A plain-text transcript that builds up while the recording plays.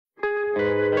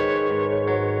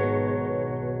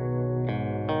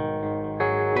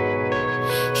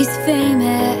He's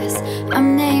famous,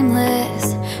 I'm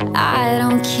nameless. I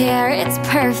don't care, it's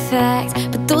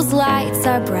perfect, but those lights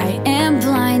are bright and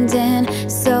blinding,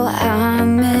 so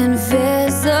I'm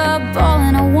invisible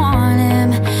and I want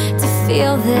him to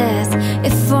feel this.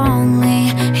 If only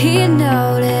he'd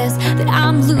notice that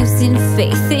I'm losing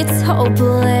faith, it's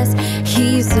hopeless.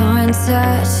 He's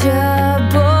untouchable,